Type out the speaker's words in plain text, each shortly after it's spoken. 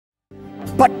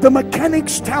But the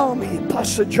mechanics tell me,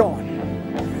 Pastor John,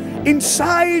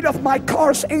 inside of my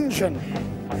car's engine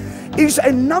is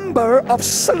a number of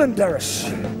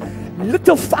cylinders,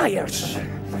 little fires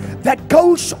that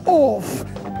goes off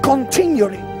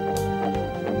continually.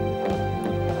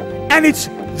 And it's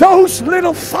those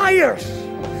little fires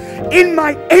in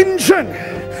my engine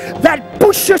that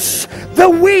pushes the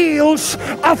wheels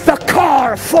of the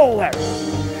car forward.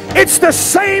 It's the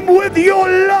same with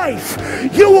your life.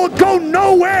 You will go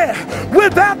nowhere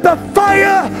without the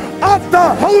fire of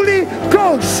the Holy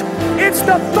Ghost. It's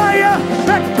the fire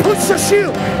that pushes you.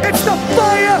 It's the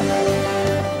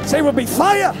fire. Say with me,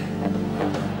 fire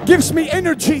gives me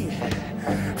energy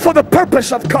for the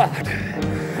purpose of God.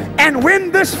 And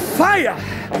when this fire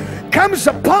comes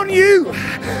upon you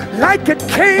like it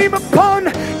came upon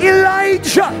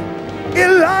Elijah,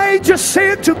 Elijah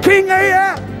said to King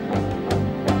Ahab,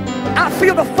 I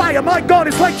feel the fire. My God,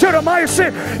 it's like Jeremiah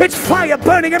said, it's fire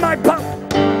burning in my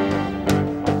bones.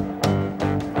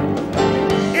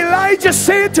 Elijah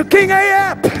said to King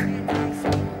Ahab,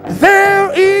 there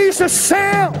is a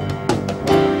sound.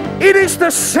 It is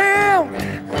the sound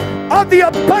of the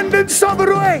abundance of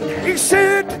rain. He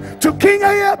said to King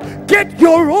Ahab, get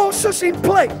your horses in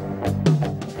place.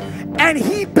 And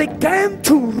he began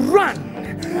to run.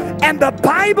 And the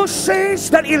Bible says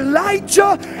that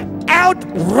Elijah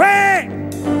outran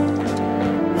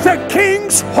the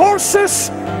king's horses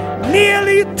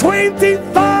nearly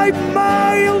 25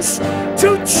 miles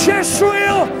to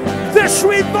Jezreel. This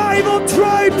revival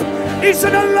tribe is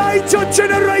an Elijah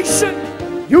generation.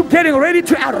 You're getting ready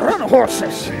to outrun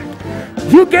horses.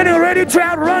 You're getting ready to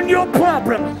outrun your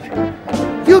problems.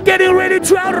 You're getting ready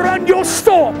to outrun your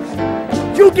storm.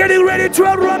 You're getting ready to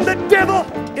outrun the devil.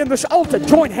 In this altar,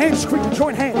 join hands quickly,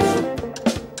 join hands.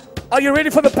 Are you ready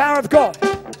for the power of God?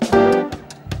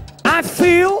 I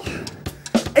feel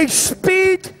a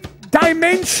speed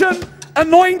dimension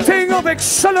anointing of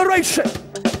acceleration.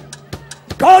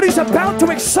 God is about to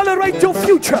accelerate your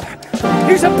future.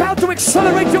 He's about to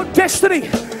accelerate your destiny,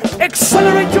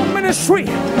 accelerate your ministry,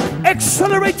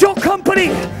 accelerate your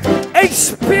company. A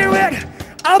spirit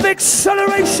of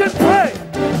acceleration. Pray.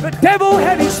 The devil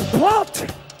had his plot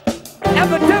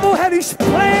and the devil had his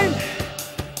plan,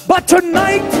 but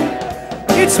tonight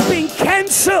it's been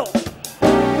cancelled.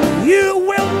 You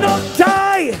will not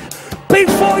die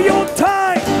before your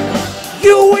time.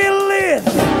 You will live.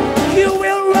 You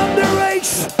will run the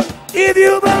race. If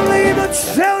you believe it,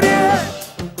 shout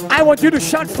it. I want you to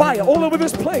shout fire all over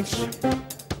this place.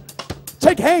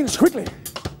 Take hands quickly.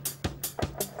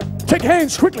 Take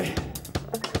hands quickly.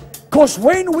 Because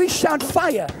when we shout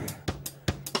fire,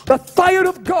 the fire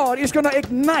of God is going to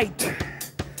ignite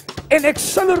and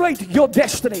accelerate your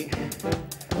destiny.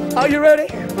 Are you ready?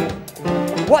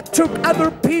 What took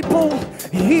other people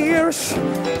years,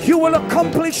 you will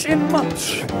accomplish in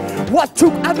months. What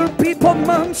took other people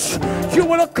months, you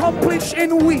will accomplish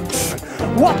in weeks.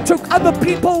 What took other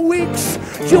people weeks,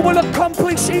 you will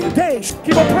accomplish in days.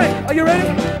 Keep on praying. Are you ready?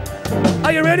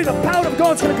 Are you ready? The power of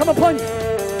God's going to come upon you.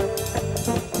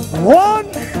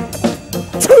 1,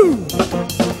 2,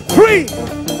 3,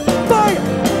 fire!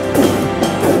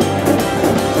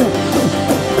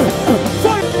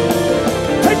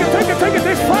 Take it,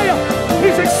 there's fire.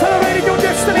 He's accelerating your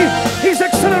destiny. He's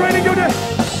accelerating your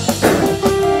destiny.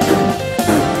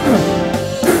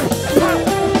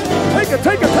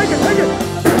 Take it.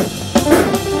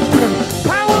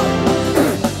 Power.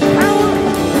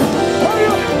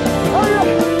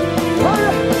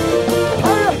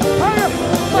 Higher.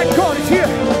 My God is here.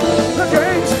 Lift your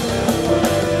hands.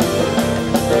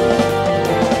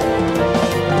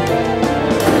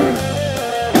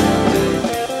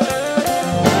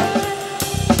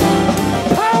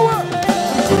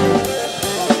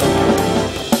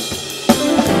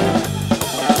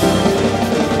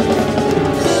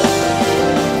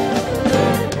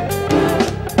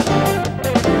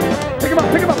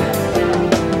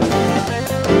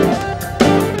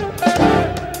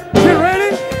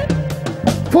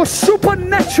 For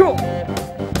supernatural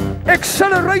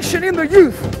acceleration in the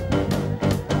youth.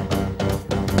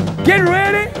 Get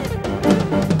ready,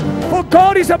 for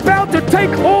God is about to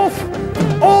take off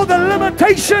all the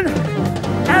limitation,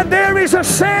 and there is a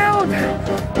sound,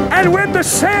 and when the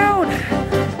sound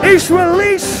is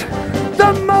released,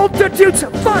 the multitudes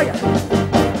of fire.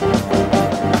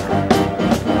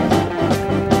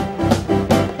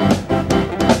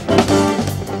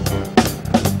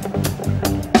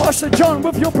 Pastor John,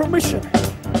 with your permission,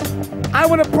 I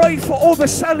want to pray for all the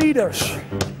cell leaders,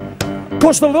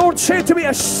 because the Lord said to me,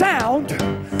 a sound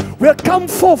will come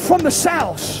forth from the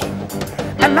cells,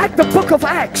 and like the book of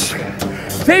Acts,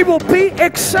 There will be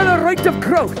accelerative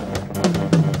growth.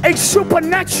 A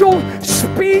supernatural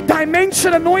speed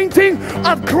dimension anointing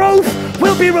of growth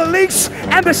will be released,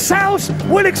 and the cells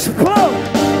will explode.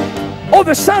 Oh,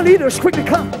 the cell leaders, quickly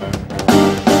come.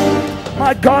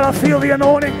 My God, I feel the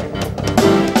anointing.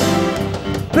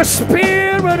 The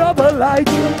spirit of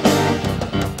Elijah.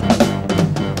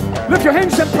 Lift your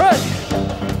hands and pray.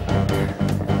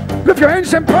 Lift your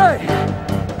hands and pray.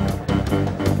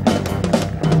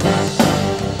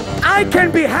 I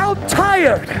can be how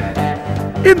tired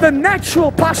in the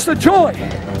natural, Pastor Joy.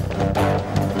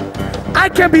 I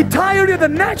can be tired in the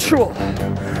natural,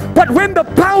 but when the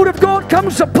power of God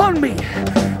comes upon me,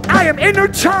 I am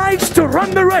energized to run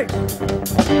the race.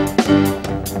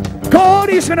 God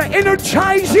is going to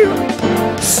energize you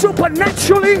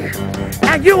supernaturally,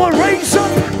 and you will raise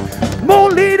up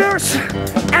more leaders,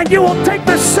 and you will take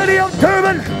the city of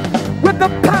Durban with the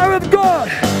power of God.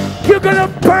 You're going to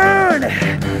burn.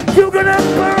 You're going to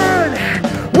burn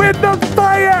with the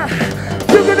fire.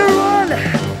 You're going to run.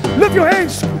 Lift your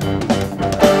hands.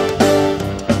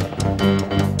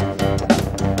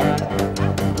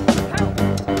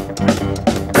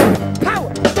 Power.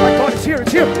 My God, it's here.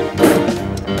 It's here.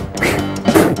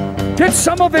 Get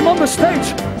some of them on the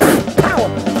stage. Power.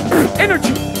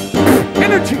 Energy.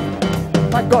 Energy.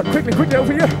 My God, quickly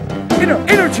over here.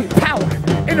 Energy. Power.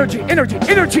 Energy. Energy.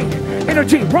 Energy.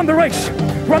 Energy. Run the race.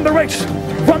 Run the race.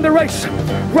 Run the race.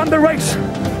 Run the race.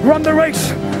 Run the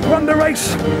race. Run the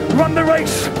race. Run the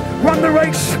race. Run the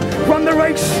race. Run the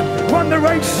race. Run the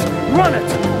race. Run it.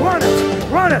 Run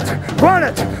it. Run it. Run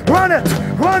it. Run it.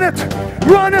 Run it.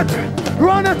 Run it.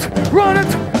 Run it. Run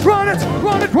it. Run it.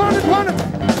 Run it. Run it. Run it.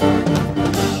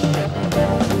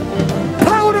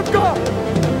 Power of God.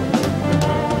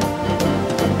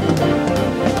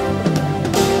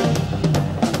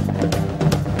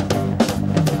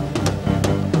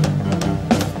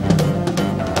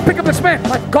 Pick up this man.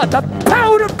 My God, the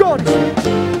power of God.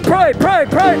 Pray, pray,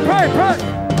 pray, pray, pray.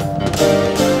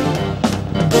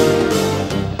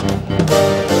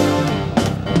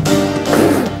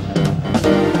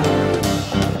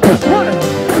 Run it,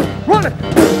 run it,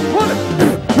 run it,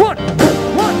 run,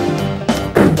 run,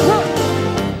 run.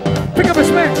 Pick up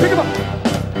this man, pick him up.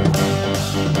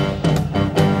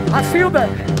 I feel the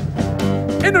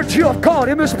energy of God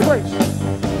in this place.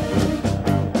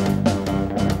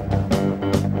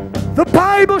 The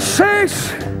Bible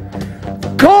says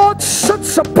God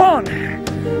sits upon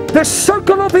the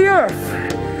circle of the earth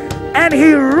and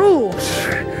he rules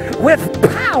with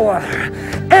power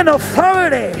and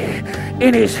authority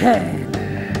in his hand.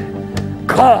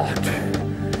 God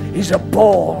is a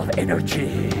ball of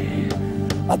energy,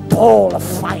 a ball of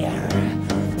fire.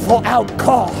 For our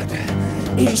God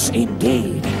is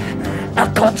indeed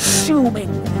a consuming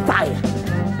fire.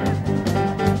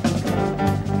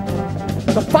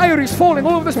 The fire is falling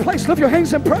all over this place. Lift your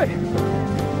hands and pray.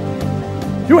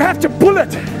 You have to pull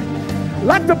it.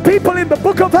 Like the people in the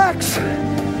book of Acts.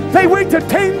 They waited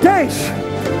 10 days.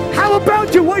 How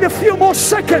about you wait a few more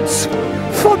seconds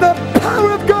for the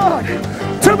power of God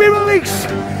to be released?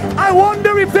 I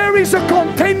wonder if there is a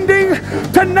contending,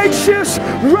 tenacious,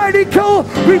 radical,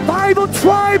 revival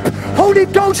tribe, Holy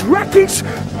Ghost wreckage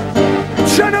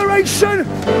generation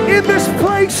in this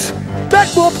place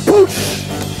that will push.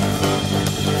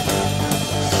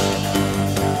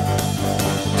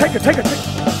 Take it, take it, take it.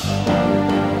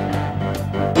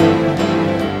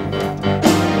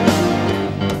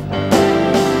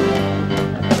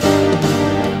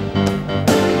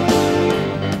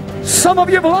 Some of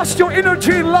you have lost your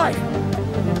energy in life.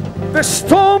 The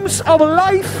storms of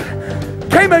life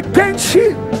came against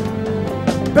you.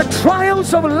 The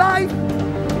trials of life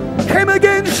came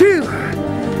against you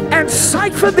and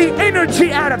siphoned the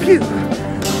energy out of you.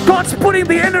 God's putting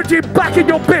the energy back in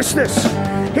your business.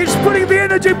 He's putting the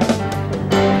energy.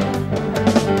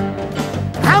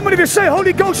 How many of you say,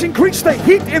 Holy Ghost, increase the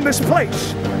heat in this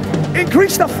place?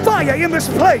 Increase the fire in this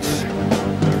place.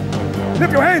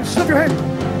 Lift your hands, lift your hands.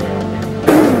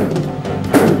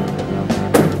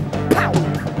 Power.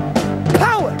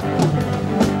 Power.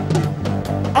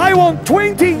 I want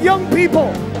 20 young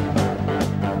people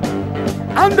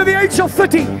under the age of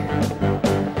 30.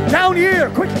 Down here,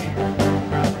 quickly.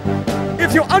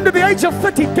 If you're under the age of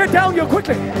 30, get down here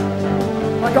quickly.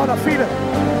 My God, I feel it.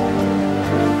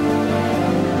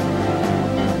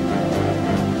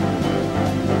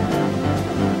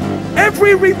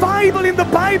 Every revival in the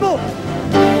Bible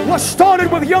was started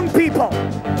with young people.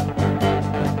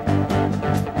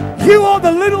 You are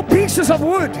the little pieces of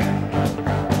wood.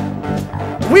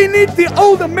 We need the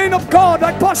older men of God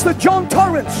like Pastor John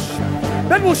Torrance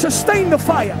that will sustain the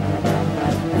fire.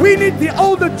 We need the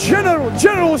older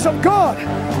generals of God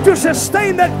to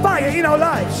sustain that fire in our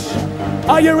lives.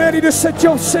 Are you ready to set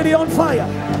your city on fire?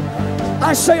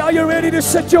 I say, are you ready to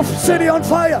set your city on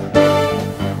fire?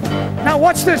 Now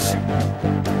watch this.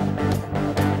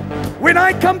 When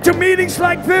I come to meetings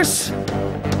like this,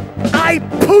 I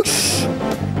push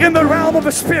in the realm of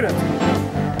the Spirit.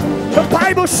 The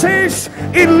Bible says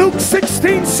in Luke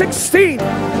 16:16,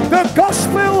 the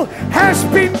gospel has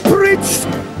been preached,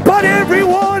 but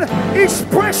everyone is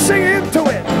pressing into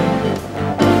it.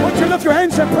 Won't you lift your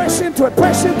hands and press into it,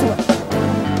 press into it.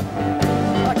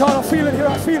 My God, I feel it here,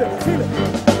 I feel it, I feel it.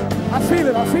 I feel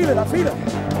it, I feel it, I feel it.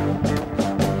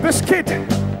 This kid,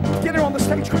 get her on the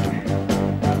stage quickly.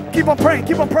 Keep on praying,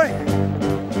 keep on praying.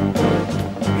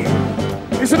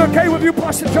 Is it okay with you,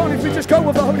 Pastor John, if we just go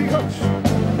with the Holy Ghost?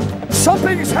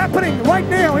 Something is happening right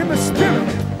now in the Spirit.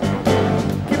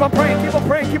 Keep on praying, keep on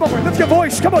praying, keep on praying. Lift your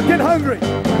voice, come on, get hungry.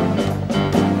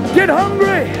 Get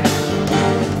hungry.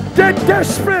 Get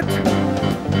desperate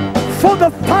for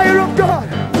the fire of God.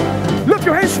 Lift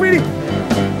your hands, sweetie.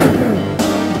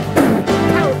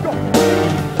 Power of God.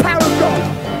 Power of God.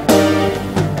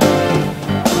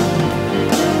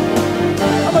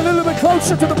 I'm a little bit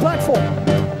closer to the platform.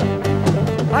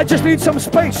 I just need some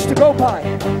space to go by.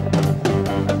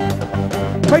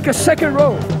 Make a second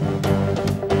row.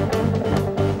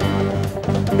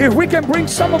 If we can bring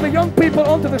some of the young people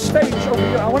onto the stage over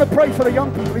here, I want to pray for the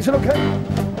young people. Is it okay?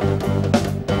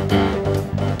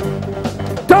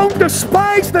 Don't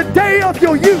despise the day of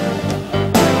your youth.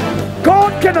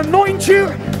 God can anoint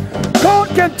you. God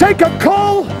can take a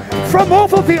call from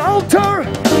off of the altar,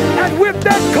 and with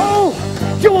that call,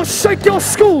 you will shake your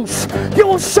schools. You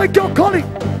will shake your calling.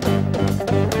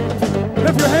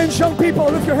 Lift your hands, young people.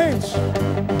 Lift your hands.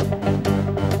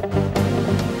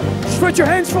 Stretch your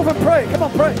hands forth and pray. Come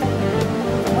on, pray.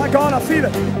 My God, I feel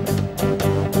it.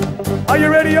 Are you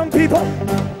ready, young people?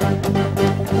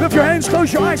 Lift your hands,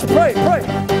 close your eyes, pray, pray.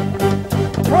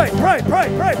 Pray, pray, pray,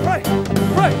 pray, pray.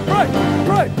 Pray, pray,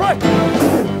 pray, pray.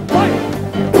 Fire,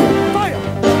 fire,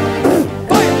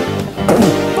 fire,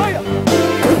 fire,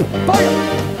 fire,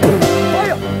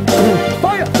 fire,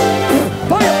 fire,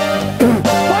 fire,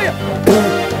 fire,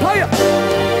 fire.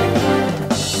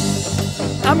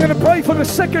 I'm going to pray for the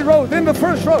second row, then the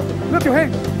first row. Lift your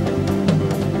hands.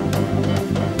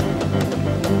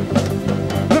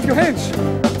 Lift your hands.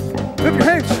 Lift your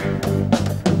hands.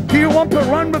 Do you want to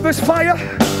run with this fire?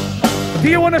 Do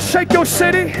you want to shake your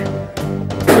city?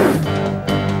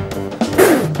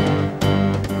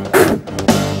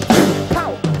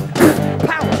 Power.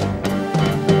 Power.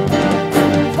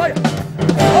 Fire.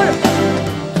 Fire.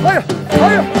 Fire.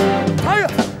 Fire. Fire.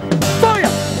 Fire.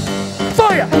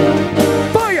 Fire.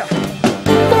 Fire.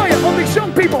 Fire on these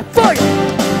young people. Fire.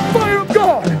 Fire of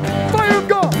God. Fire of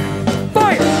God.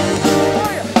 Fire.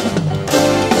 Fire.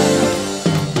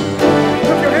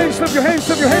 Lift your hands, lift your hands,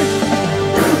 lift your hands.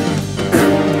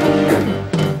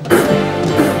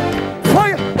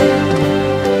 Fire.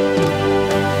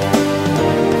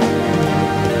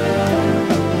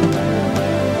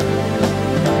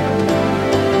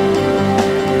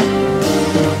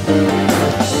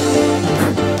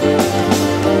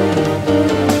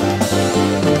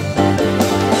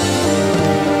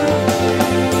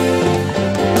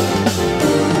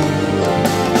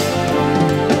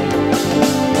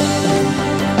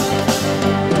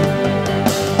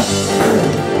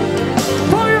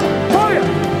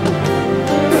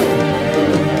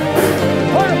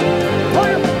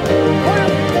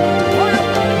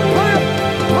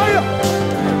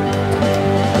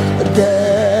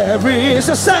 Is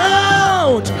a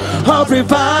sound of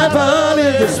revival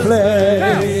in this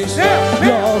place.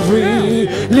 Lord,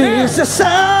 release a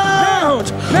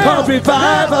sound of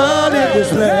revival in this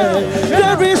place.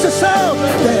 There is a sound.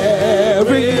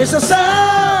 There is a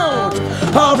sound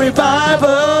of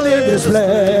revival in this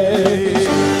place.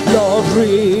 Lord,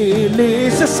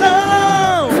 release a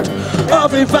sound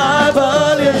of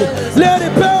revival in this. Let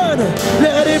it burn.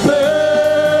 Let it burn.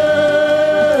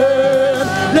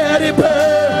 Let it burn.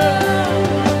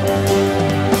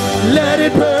 Let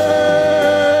it burn,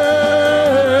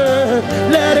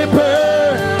 let it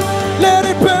burn, let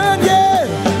it burn, yeah,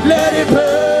 let it burn,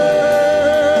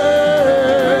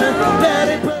 let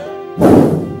it burn.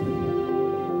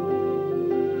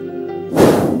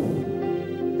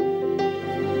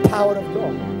 Power of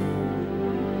God.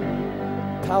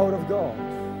 Power of God.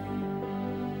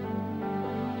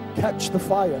 Catch the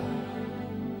fire.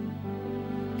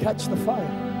 Catch the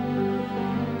fire.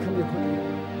 Come here, quickly.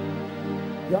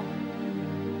 Yeah.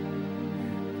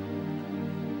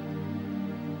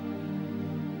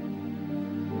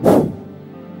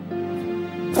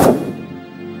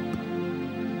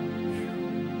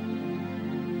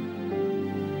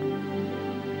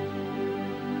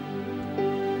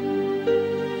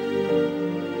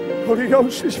 Holy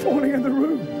Ghost is falling in the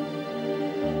room.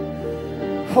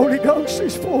 Holy Ghost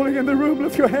is falling in the room.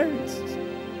 Lift your hands.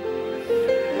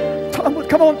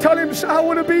 Come on, tell him, I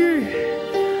want to be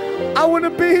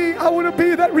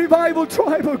that revival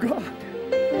tribe, oh God.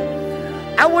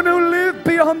 I want to live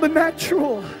beyond the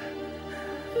natural.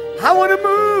 I want to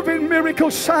move in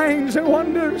miracle signs and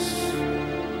wonders.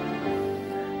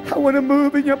 I want to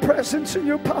move in your presence and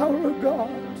your power, oh God.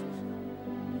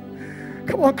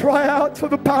 Come on, cry out for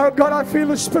the power of God. I feel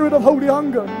the spirit of holy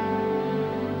hunger.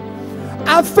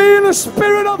 I feel a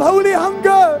spirit of holy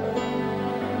hunger.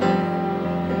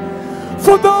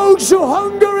 For those who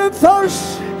hunger and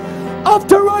thirst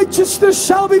after righteousness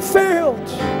shall be filled.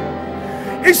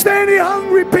 Is there any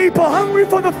hungry people, hungry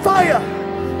for the fire?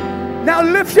 Now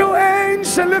lift your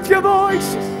hands and lift your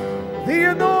voices.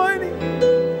 The anointing.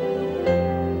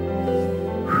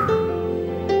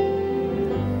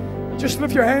 Just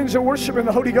lift your hands and worship in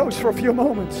the Holy Ghost for a few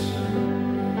moments.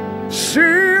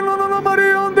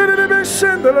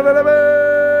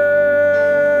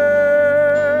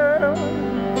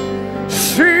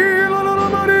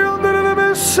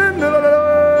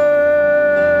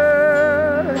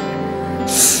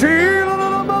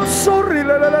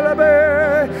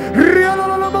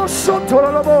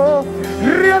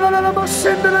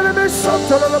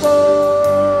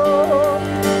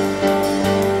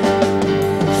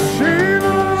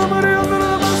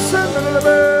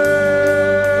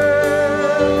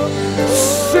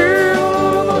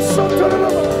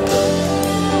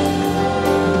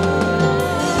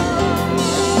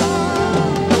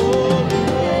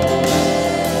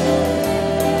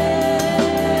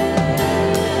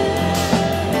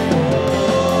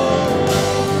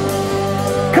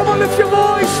 Lift your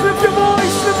voice, lift your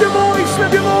voice, lift your voice,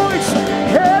 lift your voice.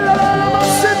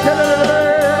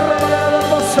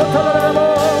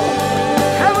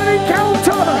 Have an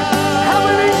encounter, have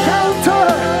an encounter,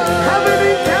 have an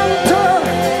encounter,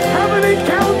 have an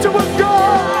encounter with God.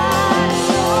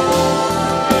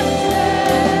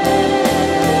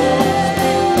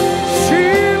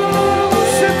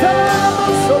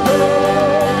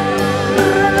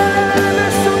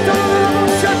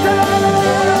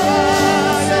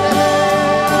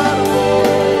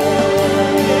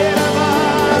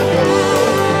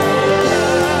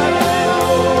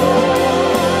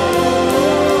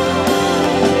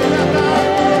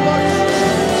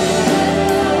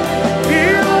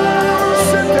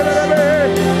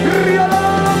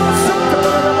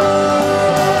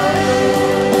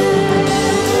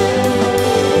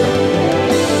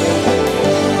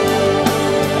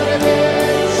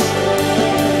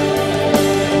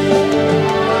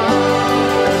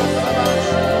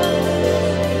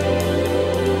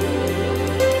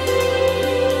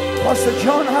 Pastor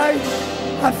John,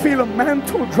 I feel a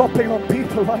mantle dropping on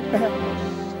people right now.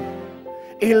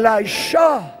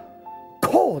 Elisha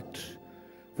caught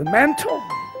the mantle,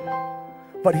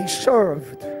 but he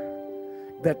served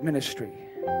that ministry.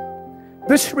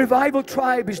 This revival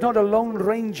tribe is not a lone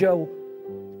ranger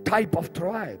type of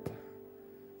tribe.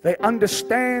 They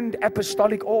understand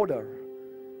apostolic order.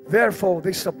 Therefore,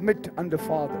 they submit under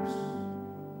fathers.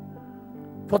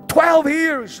 For 12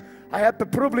 years, I had the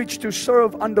privilege to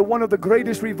serve under one of the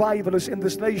greatest revivalists in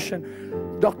this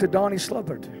nation, Dr. Donnie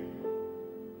Slubbard.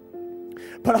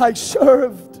 But I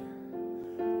served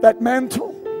that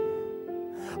mantle.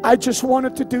 I just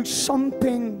wanted to do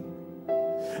something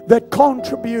that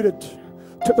contributed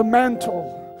to the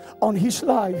mantle on his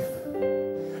life.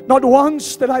 Not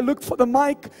once did I look for the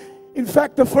mic. In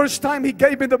fact, the first time he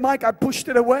gave me the mic, I pushed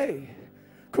it away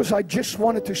because I just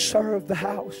wanted to serve the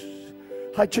house.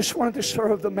 I just wanted to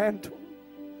serve the mantle.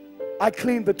 I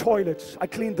cleaned the toilets. I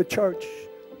cleaned the church.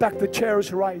 Back the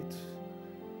chairs right.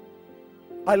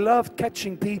 I loved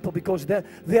catching people because there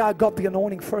I got the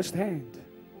anointing firsthand.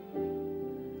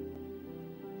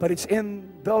 But it's in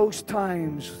those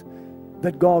times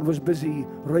that God was busy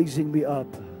raising me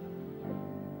up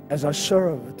as I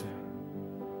served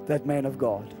that man of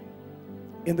God.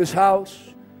 In this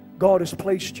house, God has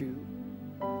placed you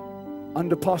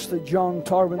under Pastor John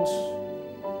Torrance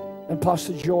and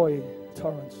Pastor Joy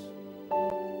Torrance.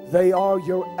 They are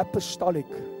your apostolic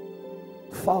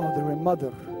father and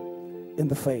mother in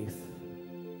the faith.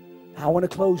 I want to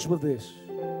close with this.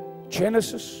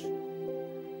 Genesis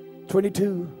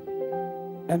 22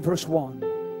 and verse 1.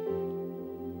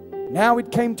 Now it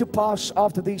came to pass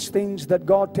after these things that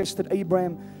God tested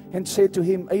Abraham and said to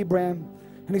him, Abraham,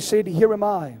 and he said, here am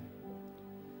I.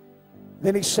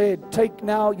 Then he said, take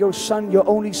now your son, your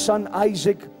only son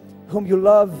Isaac, whom you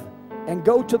love, and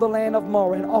go to the land of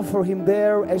Moriah and offer him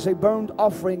there as a burnt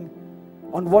offering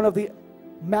on one of the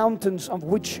mountains of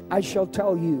which I shall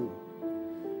tell you.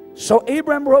 So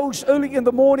Abraham rose early in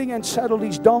the morning and saddled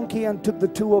his donkey and took the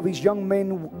 2 of his young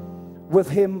men with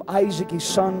him, Isaac his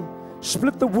son,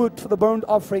 split the wood for the burnt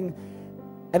offering,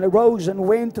 and arose and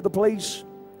went to the place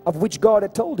of which God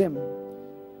had told him.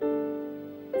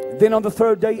 Then on the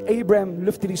 3rd day Abraham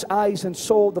lifted his eyes and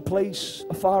saw the place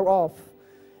afar off.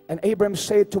 And Abraham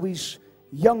said to his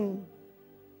young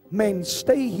men,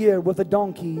 "Stay here with the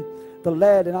donkey, the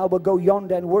lad, and I will go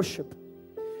yonder and worship,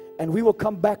 and we will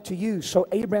come back to you." So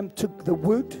Abraham took the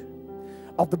wood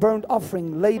of the burnt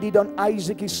offering, laid it on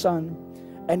Isaac his son,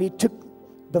 and he took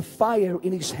the fire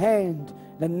in his hand,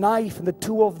 the knife, and the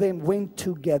 2 of them went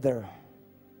together.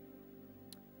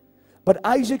 But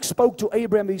Isaac spoke to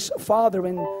Abraham his father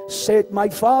and said, "My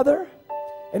father?"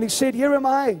 And he said, "Here am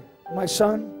I, my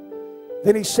son."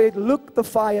 Then he said, "Look, the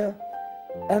fire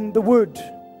and the wood,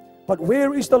 but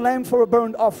where is the lamb for a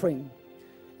burnt offering?"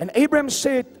 And Abraham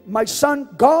said, "My son,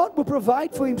 God will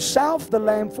provide for himself the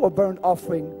lamb for a burnt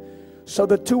offering." So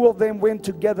the 2 of them went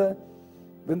together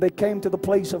when they came to the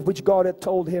place of which God had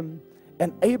told him.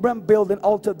 And Abraham built an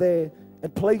altar there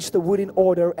and placed the wood in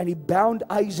order. And he bound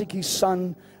Isaac his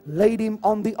son, laid him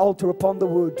on the altar upon the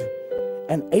wood.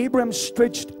 And Abraham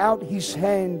stretched out his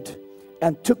hand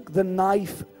and took the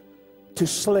knife to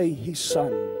slay his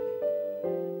son.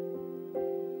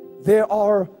 There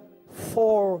are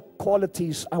 4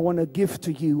 qualities I want to give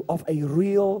to you of a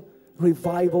real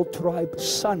revival tribe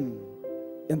son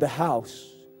in the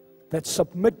house that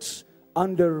submits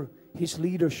under his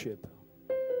leadership.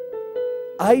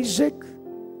 Isaac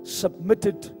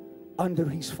submitted under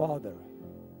his father.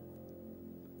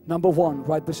 Number 1,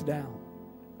 write this down.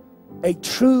 A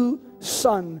true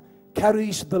son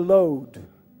carries the load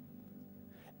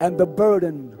and the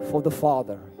burden for the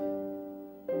father.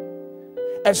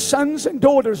 As sons and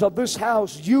daughters of this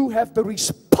house, you have the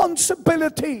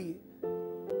responsibility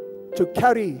to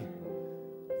carry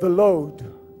the load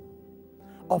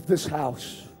of this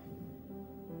house.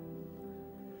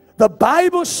 The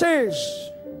Bible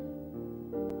says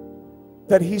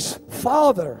that his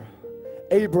father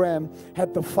Abraham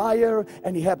had the fire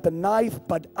and he had the knife,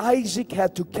 but Isaac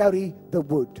had to carry the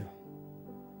wood.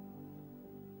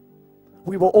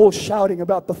 We were all shouting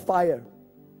about the fire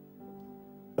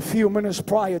a few minutes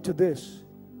prior to this.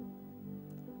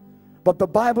 But the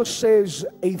Bible says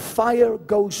a fire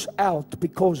goes out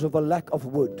because of a lack of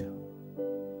wood.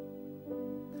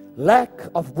 Lack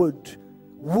of wood.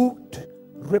 Wood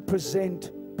represent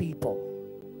people.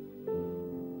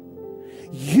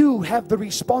 You have the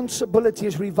responsibility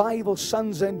as revival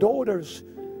sons and daughters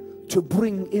to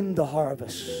bring in the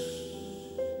harvest.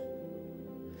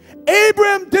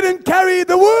 Abraham didn't carry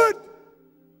the wood.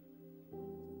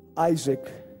 Isaac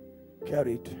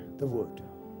carried the wood.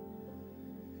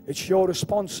 It's your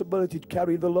responsibility to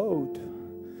carry the load.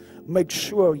 Make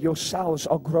sure your cells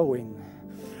are growing.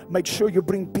 Make sure you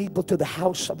bring people to the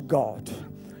house of God.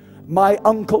 My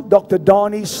uncle, Dr.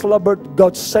 Donnie Slubbert,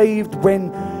 got saved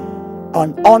when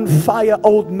an on-fire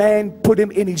old man put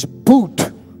him in his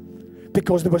boot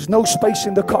because there was no space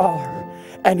in the car.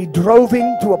 And he drove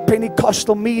him to a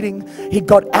Pentecostal meeting. He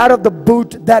got out of the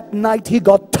boot that night. He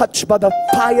got touched by the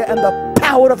fire and the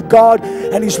power of God,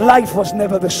 and his life was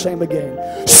never the same again.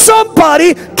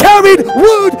 Somebody carried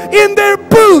wood in their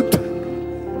boot,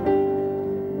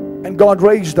 and God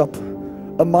raised up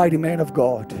a mighty man of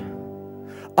God.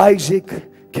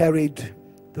 Isaac carried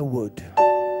the wood.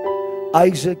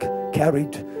 Isaac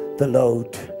carried the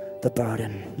load, the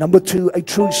burden. Number 2, a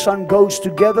true son goes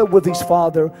together with his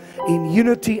father in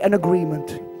unity and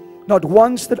agreement. Not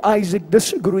once did Isaac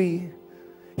disagree.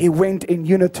 He went in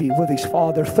unity with his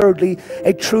father. Thirdly,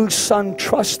 a true son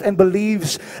trusts and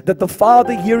believes that the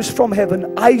Father hears from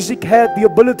heaven. Isaac had the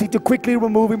ability to quickly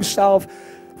remove himself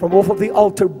from off of the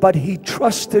altar, but he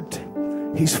trusted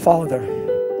his father.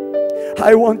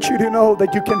 I want you to know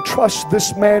that you can trust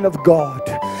this man of God.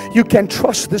 You can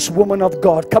trust this woman of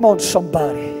God. Come on,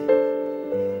 somebody.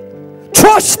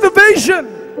 Trust the vision.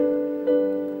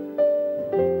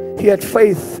 He had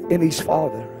faith in his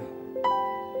father.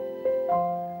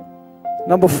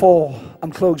 Number 4,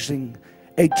 I'm closing.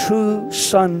 A true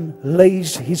son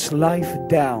lays his life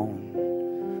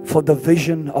down for the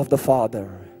vision of the father.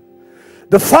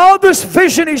 The father's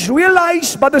vision is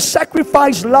realized by the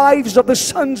sacrificed lives of the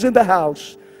sons in the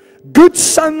house. Good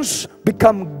sons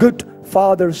become good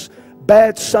fathers.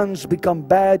 Bad sons become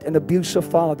bad and abusive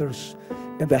fathers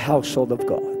in the household of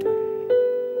God.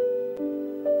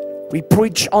 We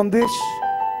preach on this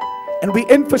and we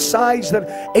emphasize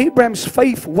that Abraham's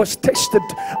faith was tested,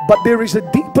 but there is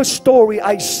a deeper story.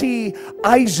 I see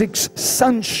Isaac's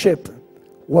sonship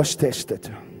was tested.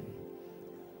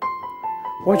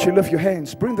 Why don't you lift your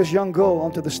hands? Bring this young girl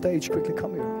onto the stage quickly.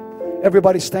 Come here.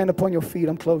 Everybody stand upon your feet.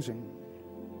 I'm closing.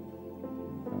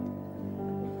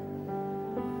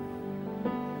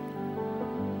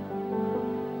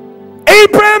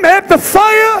 Abraham had the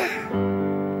fire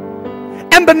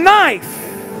and the knife.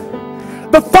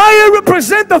 The fire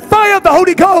represents the fire of the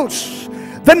Holy Ghost.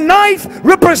 The knife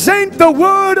represents the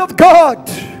Word of God.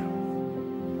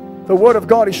 The Word of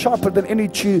God is sharper than any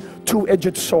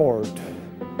two-edged sword.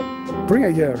 Bring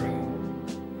it here.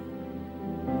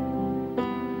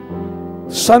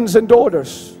 Sons and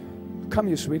daughters, come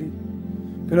here, sweetie.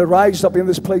 Going to rise up in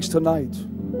this place tonight,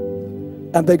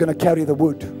 and they're going to carry the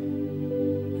wood.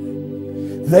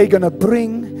 They're going to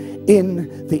bring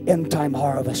in the end time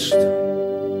harvest.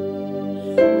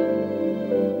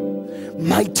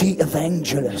 Mighty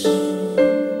evangelists.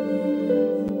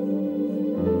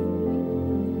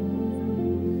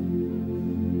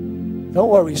 Don't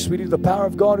worry, sweetie, the power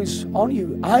of God is on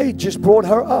you. I just brought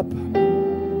her up.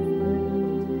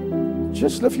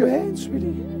 Just lift your hands,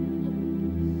 sweetie.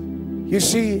 You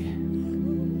see,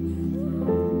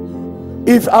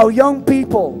 if our young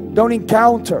people don't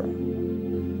encounter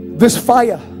this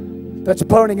fire that's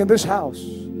burning in this house,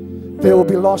 they will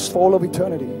be lost for all of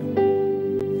eternity.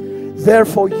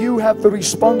 Therefore, you have the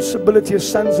responsibility as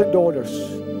sons and daughters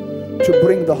to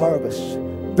bring the harvest.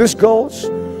 This goes,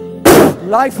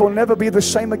 life will never be the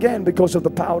same again because of the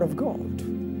power of God.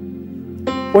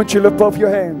 Won't you lift both your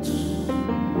hands?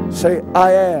 Say,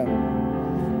 I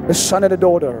am a son and a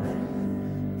daughter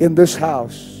in this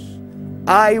house.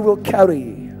 I will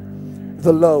carry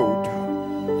the load.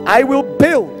 I will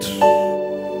build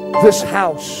this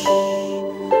house.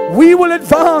 We will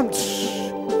advance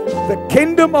the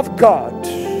kingdom of God.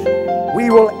 We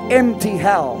will empty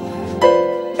hell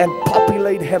and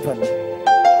populate heaven.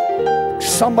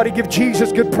 Somebody give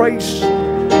Jesus good praise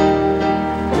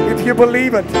if you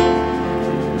believe it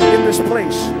in this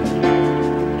place.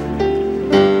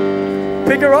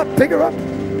 Pick her up, pick her up.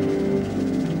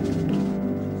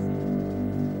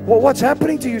 Well, what's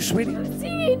happening to you, sweetie? I'm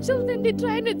seeing angels and they're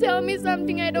trying to tell me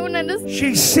something I don't understand.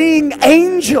 She's seeing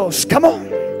angels. Come on.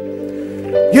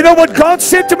 You know what God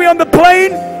said to me on the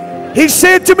plane? He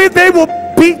said to me, they will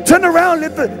be, turn around,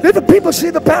 let the people see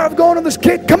the power of God on this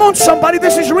kid. Come on, somebody,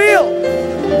 this is real.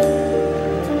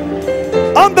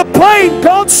 On the plane,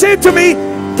 God said to me,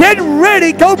 get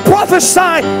ready, go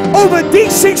prophesy over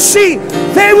DCC.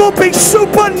 There will be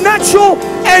supernatural,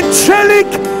 angelic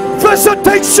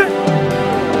visitation.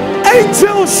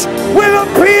 Angels will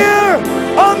appear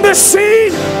on the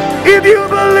scene. If you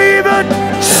believe it,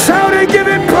 shout and give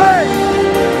Him praise.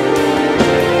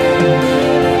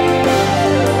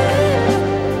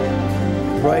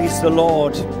 Praise the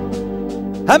Lord.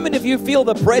 How many of you feel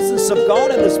the presence of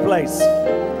God in this place?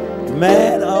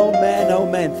 Man, oh man, oh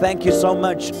man. Thank you so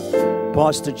much,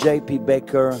 Pastor J.P.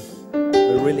 Bekker.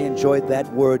 We really enjoyed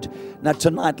that word. Now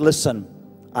tonight, listen,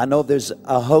 I know there's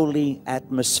a holy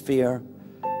atmosphere,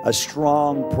 a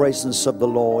strong presence of the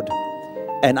Lord.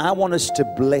 And I want us to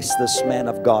bless this man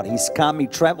of God. He's come, he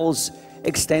travels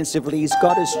extensively. He's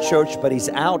got his church, but he's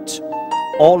out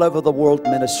all over the world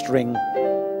ministering.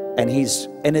 And he's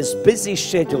in his busy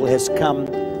schedule has come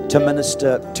to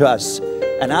minister to us.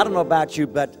 And I don't know about you,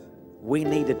 but we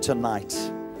need it tonight.